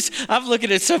 I'm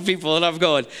looking at some people and I'm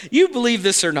going, you believe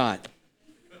this or not?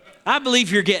 I believe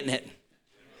you're getting it.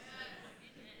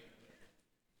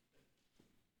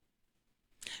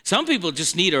 Some people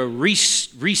just need a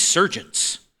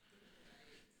resurgence.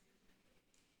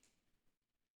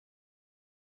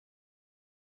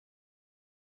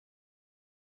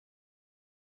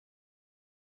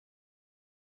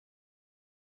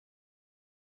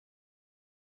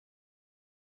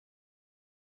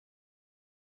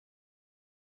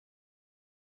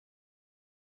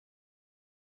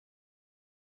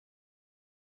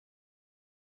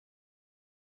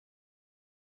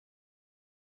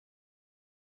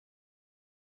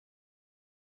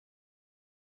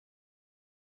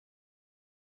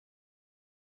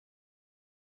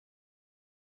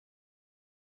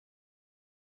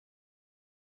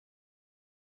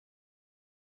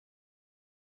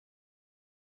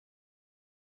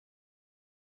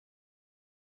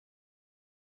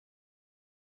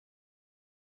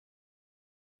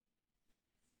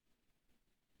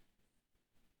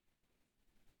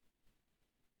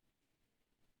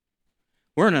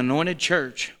 We're an anointed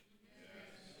church.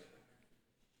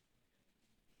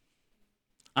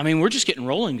 I mean, we're just getting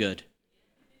rolling good.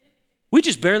 We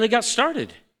just barely got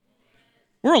started.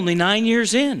 We're only 9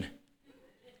 years in.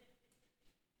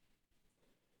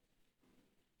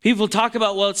 People talk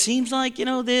about, well, it seems like,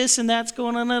 this and that's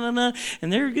going on,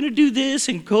 and they're going to do this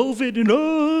and COVID and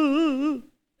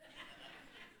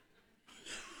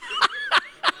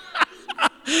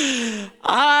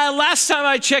last time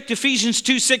I checked, Ephesians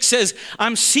 2:6 says,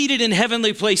 I'm seated in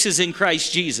heavenly places in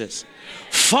Christ Jesus.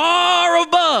 Far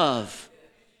above.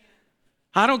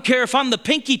 I don't care if I'm the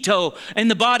pinky toe in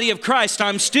the body of Christ,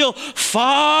 I'm still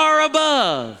far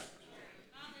above.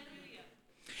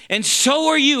 And so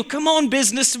are you. Come on,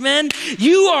 businessmen.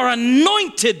 You are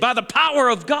anointed by the power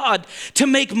of God to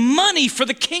make money for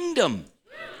the kingdom.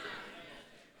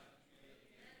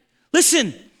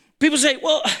 Listen, people say,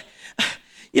 well,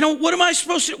 what am I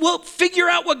supposed to do? Well, figure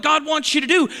out what God wants you to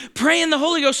do. Pray in the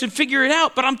Holy Ghost and figure it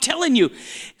out. But I'm telling you,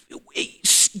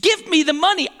 give me the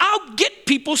money. I'll get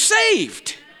people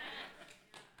saved.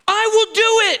 I will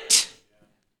do it.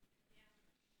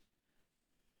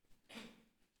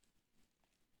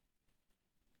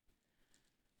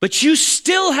 But you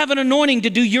still have an anointing to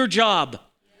do your job.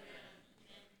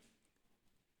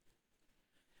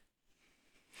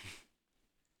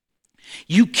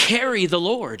 You carry the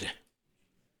Lord.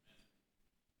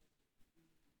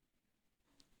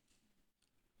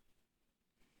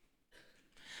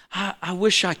 I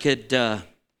wish I could,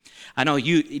 I know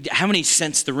how many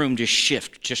sense the room just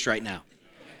shift just right now?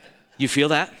 You feel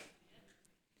that?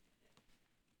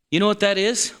 You know what that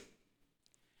is?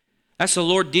 That's the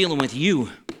Lord dealing with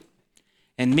you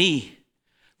and me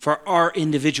for our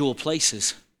individual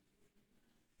places.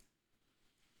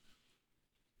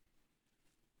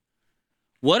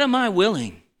 What am I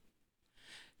willing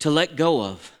to let go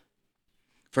of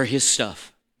for His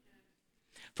stuff,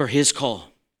 for His call?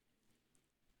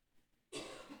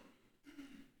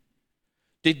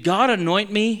 Did God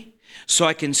anoint me so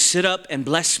I can sit up and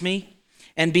bless me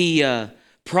and be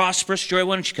prosperous? Joy,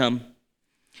 why don't you come?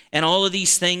 And all of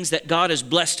these things that God has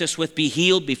blessed us with, be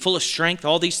healed, be full of strength,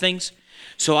 all these things,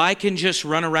 so I can just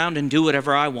run around and do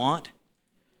whatever I want?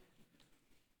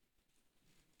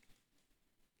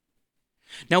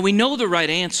 Now, we know the right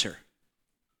answer.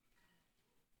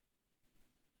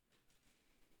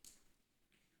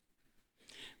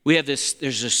 We have there's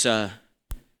this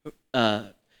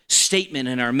statement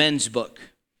in our men's book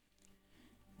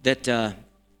that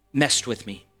messed with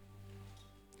me.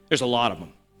 There's a lot of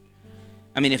them.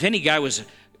 I mean, if any guy was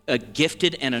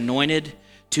gifted and anointed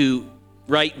to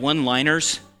write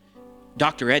one-liners,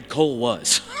 Dr. Ed Cole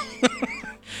was.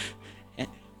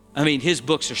 I mean, his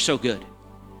books are so good.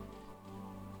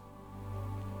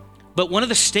 But one of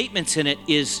the statements in it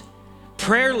is,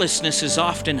 prayerlessness is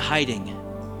often hiding.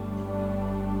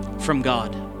 from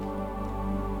God.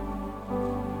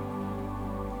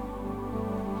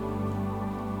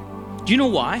 Do you know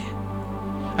why?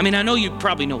 I mean, I know you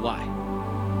probably know why.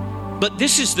 But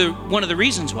this is one of the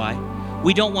reasons why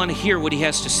we don't want to hear what he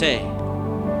has to say.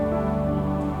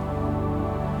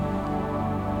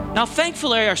 Now,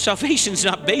 thankfully, our salvation is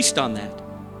not based on that.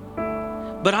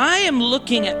 But I am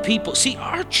looking at people. See,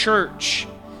 our church,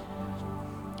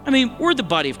 I mean, we're the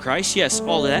body of Christ, yes,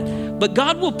 all of that. But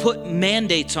God will put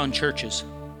mandates on churches.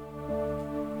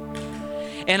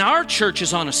 And our church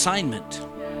is on assignment.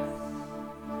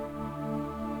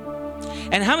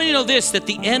 And how many know this, that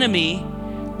the enemy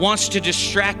wants to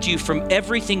distract you from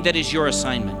everything that is your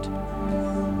assignment?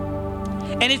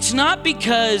 And it's not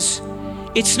because,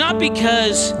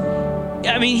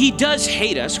 I mean, he does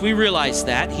hate us. We realize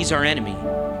that. He's our enemy.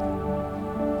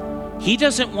 He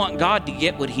doesn't want God to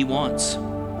get what he wants.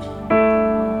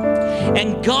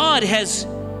 And God has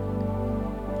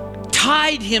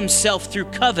tied himself through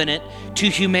covenant to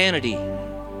humanity.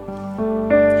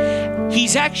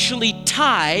 He's actually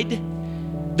tied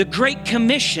the Great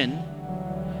Commission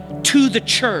to the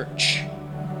church,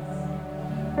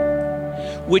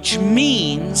 which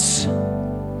means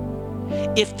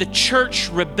if the church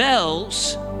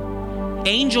rebels,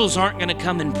 angels aren't going to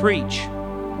come and preach.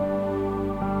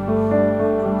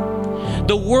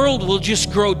 The world will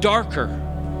just grow darker.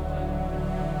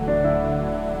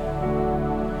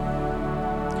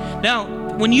 Now,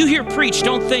 when you hear preach,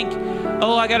 don't think,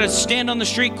 oh, I got to stand on the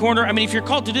street corner. I mean, if you're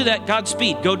called to do that,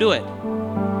 Godspeed, go do it.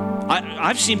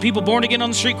 I've seen people born again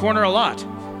on the street corner a lot.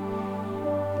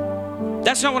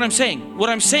 That's not what I'm saying. What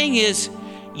I'm saying is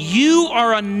you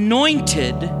are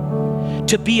anointed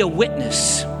to be a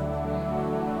witness,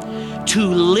 to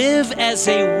live as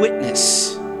a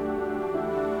witness.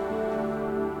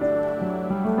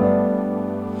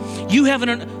 You have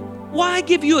why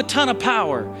give you a ton of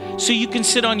power so you can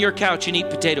sit on your couch and eat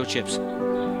potato chips?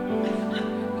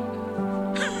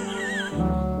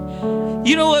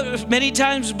 You know what many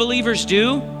times believers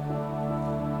do?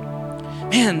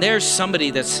 Man, there's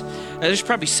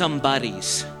probably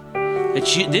somebody's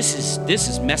that this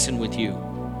is messing with you.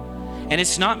 And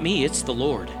it's not me, it's the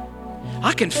Lord.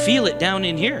 I can feel it down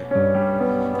in here.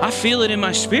 I feel it in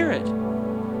my spirit.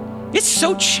 It's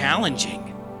so challenging.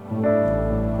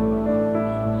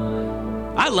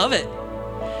 I love it.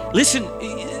 Listen,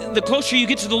 the closer you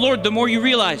get to the Lord, the more you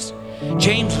realize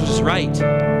James was right.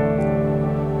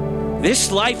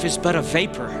 This life is but a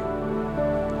vapor.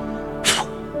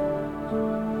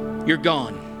 You're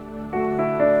gone.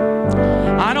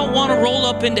 I don't want to roll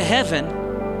up into heaven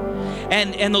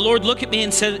and the Lord look at me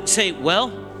and say,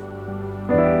 well,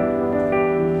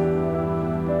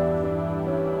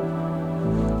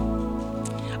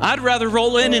 I'd rather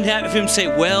roll in and have him say,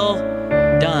 well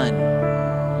done,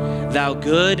 thou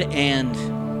good and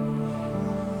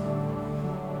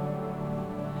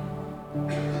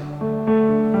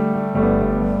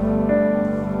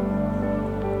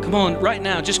come on, right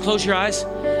now, just close your eyes.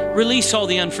 Release all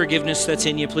the unforgiveness that's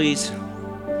in you, please.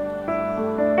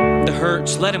 The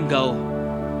hurts, let them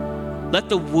go. Let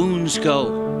the wounds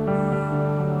go.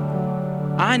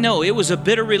 I know it was a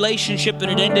bitter relationship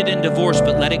and it ended in divorce,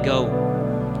 but let it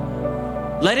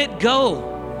go. Let it go.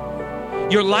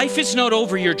 Your life is not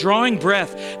over. You're drawing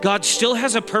breath. God still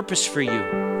has a purpose for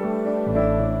you.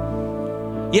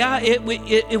 Yeah,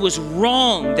 it was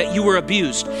wrong that you were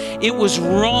abused. It was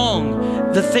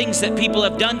wrong, the things that people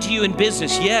have done to you in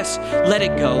business. Yes, let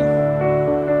it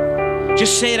go.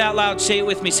 Just say it out loud. Say it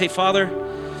with me. Say, Father,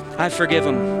 I forgive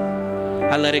them.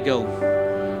 I let it go.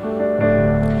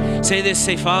 Say this.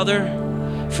 Say, Father,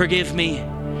 forgive me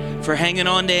for hanging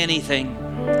on to anything,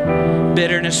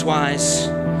 bitterness-wise,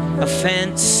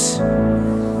 offense,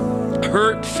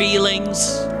 hurt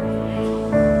feelings.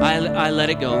 I let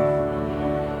it go.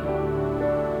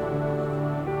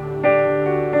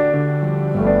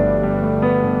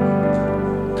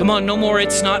 Come on, no more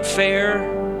it's not fair.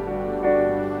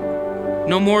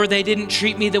 No more they didn't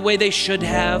treat me the way they should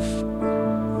have.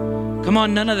 Come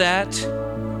on, none of that.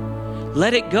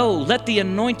 Let it go. Let the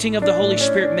anointing of the Holy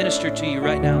Spirit minister to you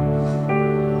right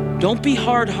now. Don't be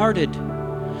hard-hearted.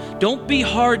 Don't be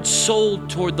hard-souled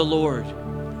toward the Lord.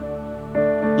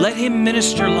 Let him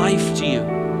minister life to you.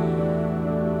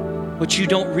 What you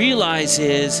don't realize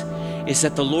is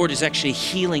that the Lord is actually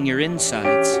healing your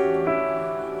insides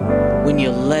when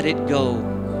you let it go.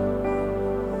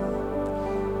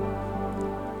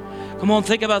 Come on,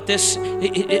 think about this.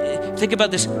 Think about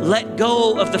this. Let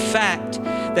go of the fact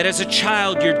that as a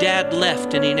child your dad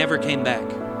left and he never came back.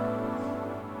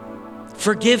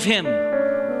 Forgive him.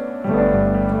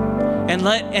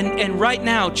 And right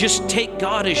now just take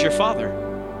God as your father.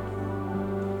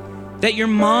 that your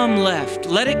mom left.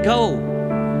 Let it go.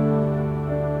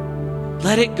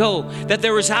 Let it go. That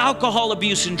there was alcohol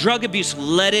abuse and drug abuse.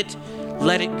 Let it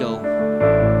go.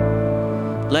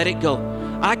 Let it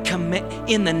go. I commit,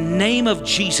 in the name of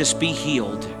Jesus, be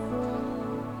healed.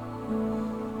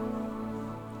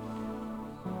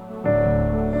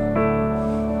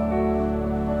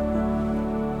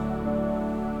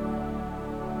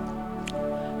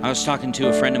 I was talking to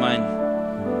a friend of mine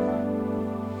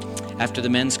after the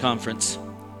men's conference,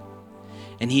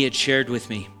 and he had shared with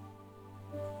me.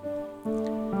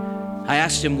 I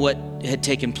asked him what had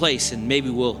taken place, and maybe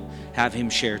we'll have him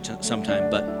share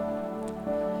sometime,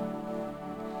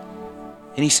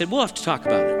 and he said, we'll have to talk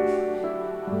about it.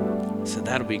 I said,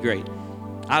 that'll be great.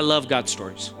 I love God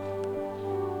stories.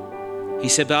 He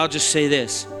said, but I'll just say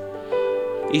this.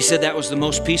 He said, that was the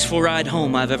most peaceful ride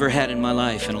home I've ever had in my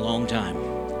life in a long time.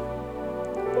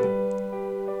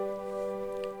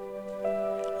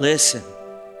 Listen,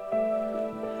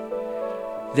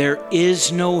 there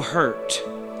is no hurt.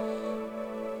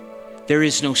 There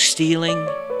is no stealing,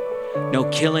 no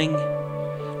killing,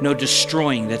 no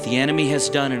destroying that the enemy has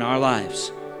done in our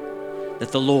lives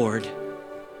that the Lord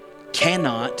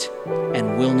cannot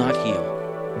and will not heal.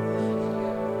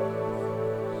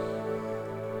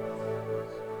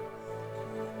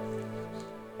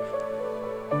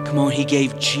 Come on, He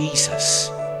gave Jesus.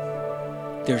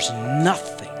 There's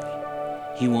nothing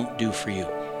He won't do for you.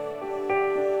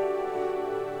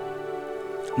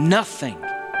 Nothing.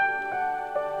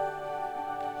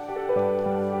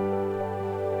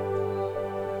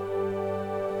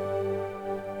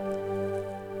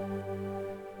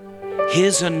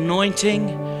 His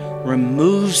anointing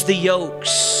removes the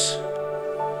yokes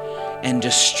and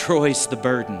destroys the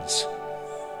burdens.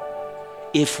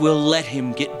 If we'll let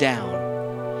Him get down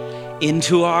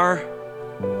into our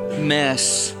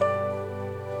mess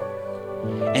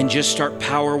and just start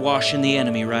power washing the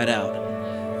enemy right out.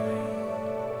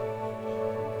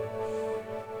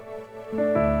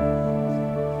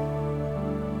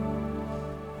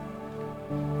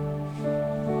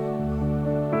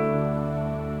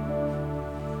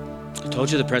 I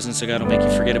told you the presence of God will make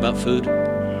you forget about food.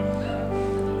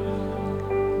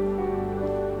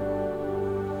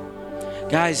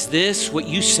 Guys, what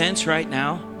you sense right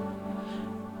now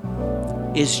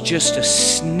is just a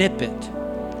snippet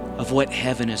of what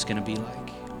heaven is going to be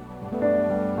like.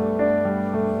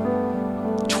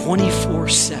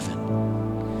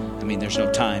 24/7. I mean, there's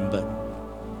no time, but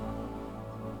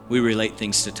we relate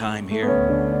things to time here.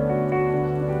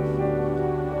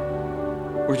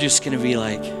 We're just going to be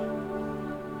like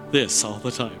this all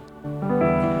the time.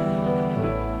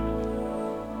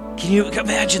 Can you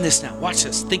imagine this now? Watch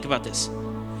this. Think about this.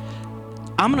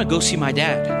 I'm going to go see my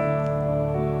dad.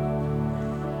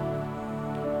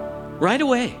 Right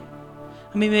away.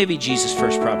 I mean, maybe Jesus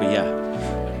first, probably, yeah.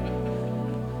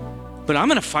 But I'm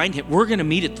going to find him. We're going to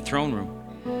meet at the throne room.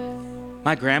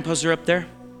 My grandpas are up there.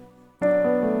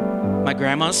 My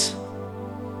grandmas.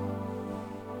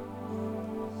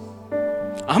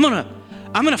 I'm going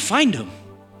to find him.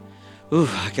 Ooh,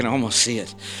 I can almost see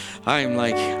it. I'm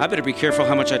like, I better be careful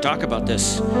how much I talk about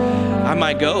this. I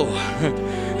might go.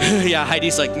 Yeah,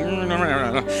 Heidi's like,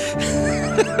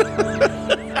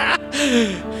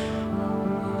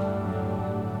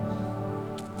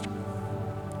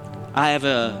 I have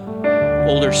a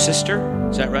older sister.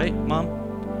 Is that right, Mom?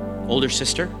 Older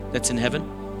sister that's in heaven.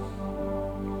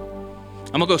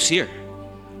 I'm going to go see her.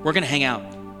 We're going to hang out.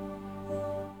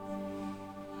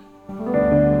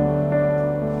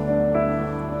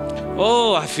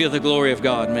 Oh, I feel the glory of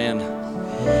God, man.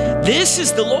 This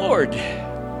is the Lord.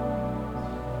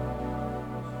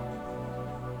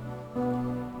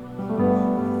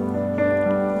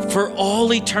 For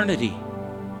all eternity,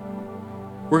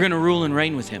 we're going to rule and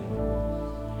reign with him.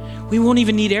 We won't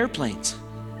even need airplanes.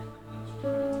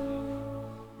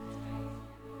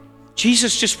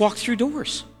 Jesus just walked through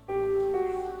doors.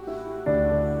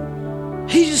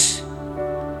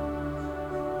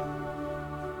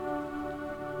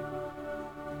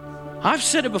 I've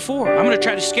said it before. I'm going to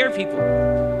try to scare people.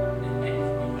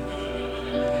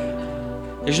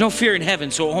 There's no fear in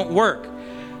heaven, so it won't work.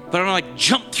 But I'm like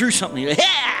jump through something.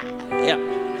 Yeah.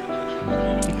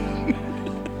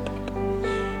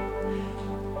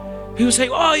 People say,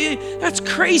 "Oh, yeah, that's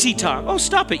crazy talk." Oh,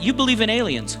 stop it! You believe in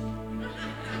aliens.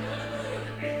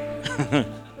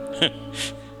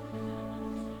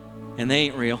 And they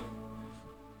ain't real.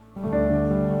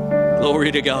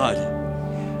 Glory to God.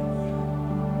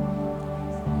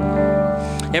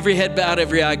 Every head bowed,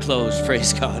 every eye closed.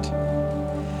 Praise God.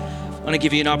 I want to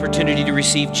give you an opportunity to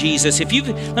receive Jesus.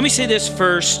 Let me say this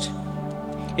first.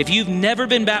 If you've never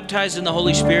been baptized in the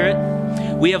Holy Spirit,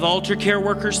 we have altar care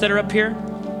workers that are up here.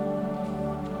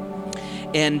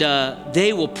 And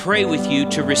they will pray with you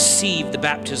to receive the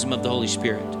baptism of the Holy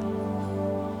Spirit.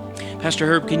 Pastor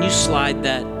Herb, can you slide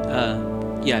that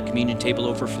communion table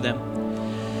over for them?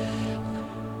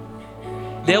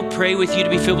 They'll pray with you to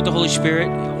be filled with the Holy Spirit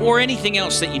or anything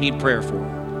else that you need prayer for.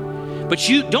 But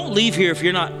you don't leave here if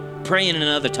you're not praying in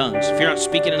other tongues, if you're not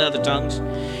speaking in other tongues.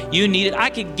 You need it.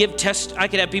 I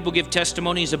could have people give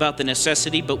testimonies about the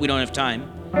necessity, but we don't have time.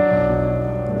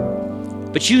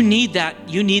 But you need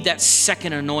that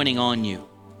second anointing on you.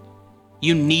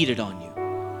 You need it on you.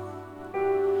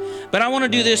 But I want to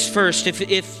do this first.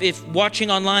 If watching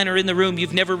online or in the room,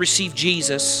 you've never received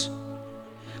Jesus,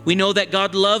 we know that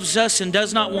God loves us and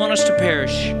does not want us to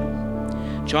perish.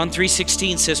 John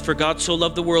 3:16 says, "For God so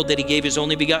loved the world that he gave his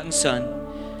only begotten Son,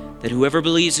 that whoever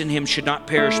believes in him should not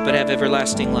perish but have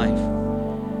everlasting life."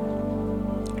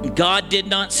 God did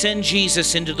not send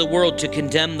Jesus into the world to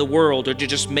condemn the world or to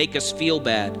just make us feel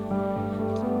bad,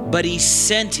 but he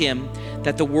sent him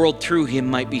that the world through him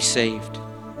might be saved.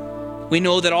 We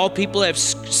know that all people have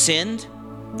sinned,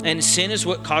 and sin is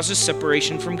what causes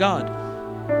separation from God.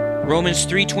 Romans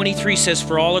 3:23 says,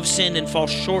 "For all have sinned and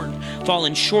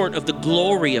fallen short of the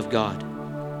glory of God."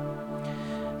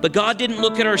 But God didn't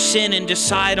look at our sin and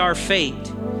decide our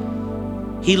fate.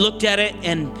 He looked at it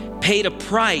and paid a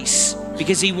price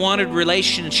because he wanted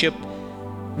relationship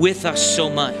with us so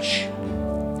much.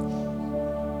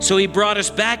 So he brought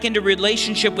us back into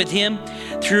relationship with him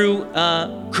through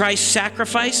Christ's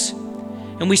sacrifice.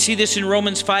 And we see this in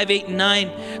Romans 5, 8, and 9.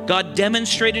 God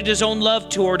demonstrated his own love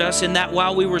toward us in that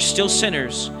while we were still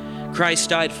sinners, Christ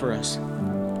died for us.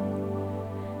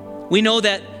 We know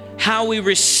that how we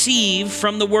receive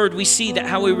from the word, we see that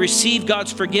how we receive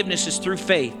God's forgiveness is through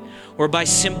faith or by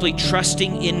simply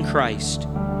trusting in Christ.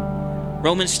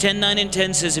 Romans 10, 9, and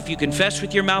 10 says, "If you confess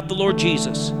with your mouth the Lord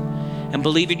Jesus and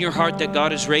believe in your heart that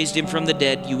God has raised him from the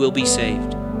dead, you will be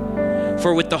saved.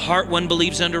 For with the heart one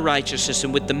believes unto righteousness,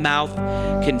 and with the mouth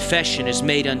confession is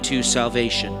made unto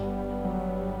salvation."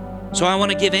 So I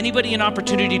want to give anybody an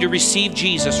opportunity to receive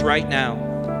Jesus right now.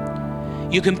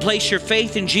 You can place your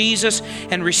faith in Jesus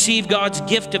and receive God's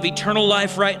gift of eternal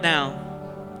life right now.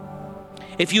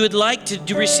 If you would like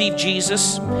to receive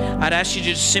Jesus, I'd ask you to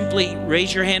just simply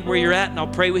raise your hand where you're at and I'll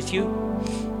pray with you.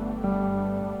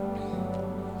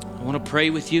 I want to pray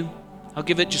with you. I'll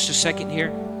give it just a second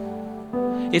here.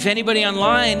 If anybody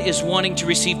online is wanting to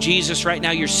receive Jesus right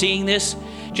now, you're seeing this,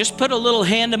 just put a little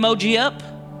hand emoji up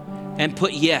and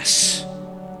put yes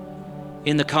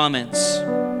in the comments.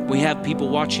 We have people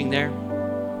watching there.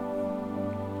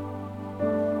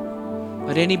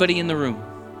 But anybody in the room,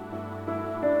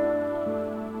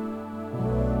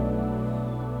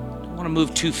 I don't want to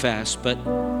move too fast, but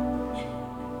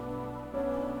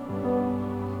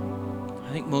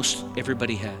I think most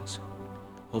everybody has.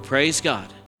 Well, praise God.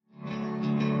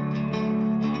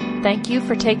 Thank you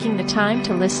for taking the time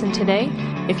to listen today.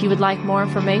 If you would like more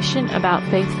information about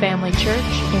Faith Family Church,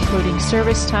 including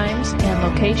service times and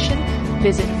location,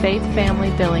 visit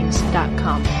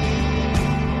faithfamilybillings.com.